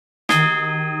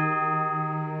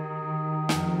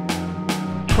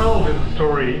12 is the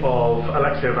story of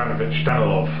Alexei Ivanovich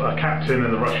Danilov, a captain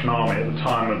in the Russian army at the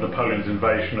time of Napoleon's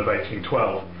invasion of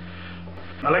 1812.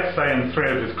 Alexei and three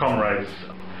of his comrades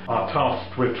are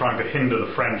tasked with trying to hinder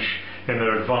the French in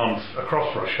their advance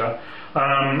across Russia,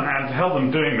 and to help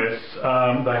them doing this,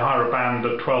 they hire a band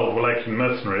of 12 Wallachian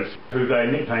mercenaries who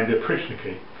they nicknamed the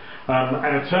Oprichniki.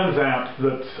 And it turns out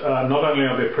that not only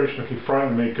are the Oprichniki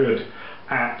frighteningly good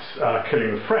at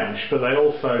killing the French, but they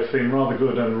also seem rather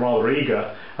good and rather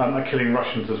eager at killing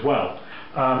Russians as well.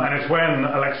 And it's when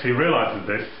Alexei realises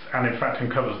this, and in fact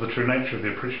uncovers the true nature of the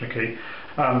Oprichniki,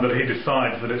 that he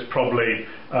decides that it's probably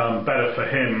better for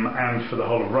him and for the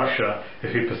whole of Russia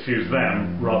if he pursues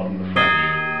them rather than the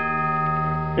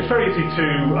French. It's very easy to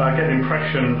get the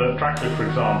impression that Dracula, for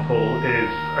example,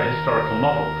 is a historical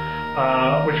novel,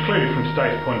 which clearly from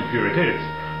today's point of view it is.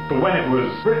 But when it was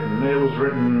written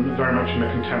very much in a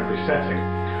contemporary setting.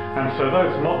 And so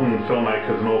those modern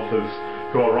filmmakers and authors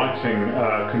who are writing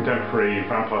contemporary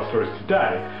vampire stories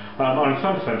today are in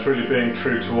some sense really being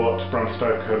true to what Bram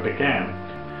Stoker began.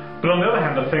 But on the other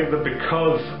hand, I think that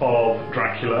because of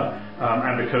Dracula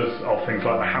and because of things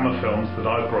like the Hammer films that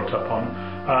I was brought up on,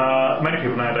 many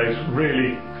people nowadays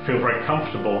really feel very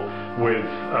comfortable with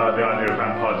the idea of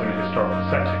vampires in a historical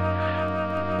setting.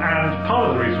 And part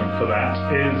of the reason for that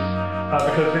is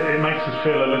because it makes us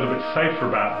feel a little bit safer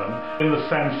about them, in the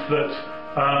sense that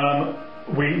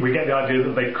we get the idea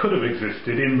that they could have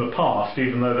existed in the past,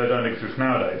 even though they don't exist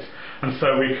nowadays. And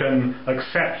so we can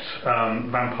accept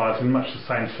vampires in much the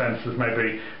same sense as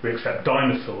maybe we accept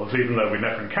dinosaurs. Even though we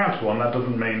never encounter one, that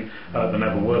doesn't mean there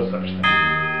never were such things.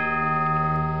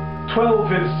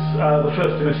 12 is the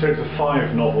first in a series of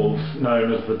 5 novels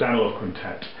known as the DANILOV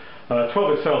Quintet.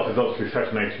 12 itself is obviously set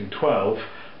in 1812.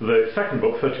 The second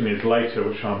book, 13 years later,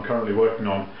 which I'm currently working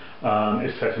on,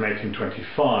 is set in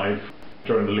 1825,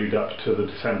 during the lead up to the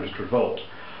Decembrist Revolt.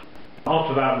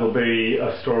 After that there'll be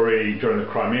a story during the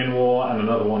Crimean War and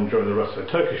another one during the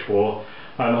Russo-Turkish War,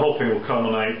 and the whole thing will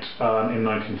culminate in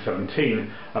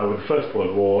 1917 with the First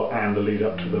World War and the lead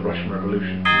up to the Russian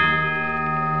Revolution.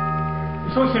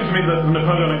 It's always seemed to me that the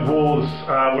Napoleonic Wars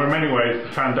were in many ways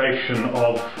the foundation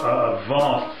of a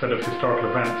vast set of historical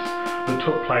events that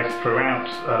took place throughout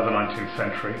the 19th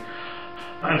century.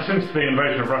 And since the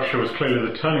invasion of Russia was clearly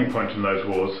the turning point in those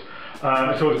wars,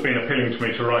 it's always been appealing to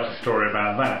me to write a story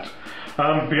about that.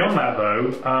 Beyond that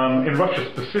though, in Russia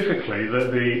specifically,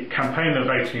 the campaign of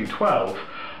 1812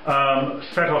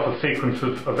 set off a sequence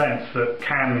of events that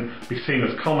can be seen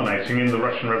as culminating in the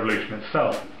Russian Revolution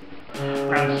itself.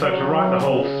 And so to write the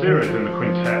whole series in the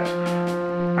quintet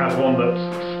as one that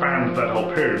spanned that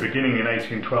whole period, beginning in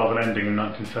 1812 and ending in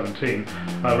 1917,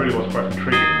 really was quite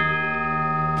intriguing.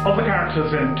 Of the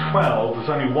characters in 12, there's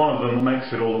only one of them that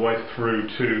makes it all the way through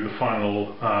to the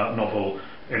final novel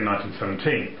in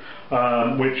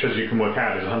 1917, which, as you can work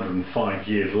out, is 105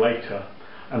 years later.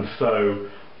 And so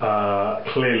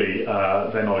clearly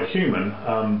they're not a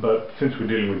human, but since we're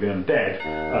dealing with the undead,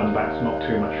 that's not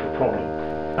too much of a problem.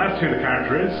 As to who the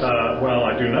character is, well,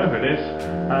 I do know who it is,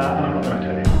 and I'm not going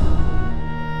to tell you.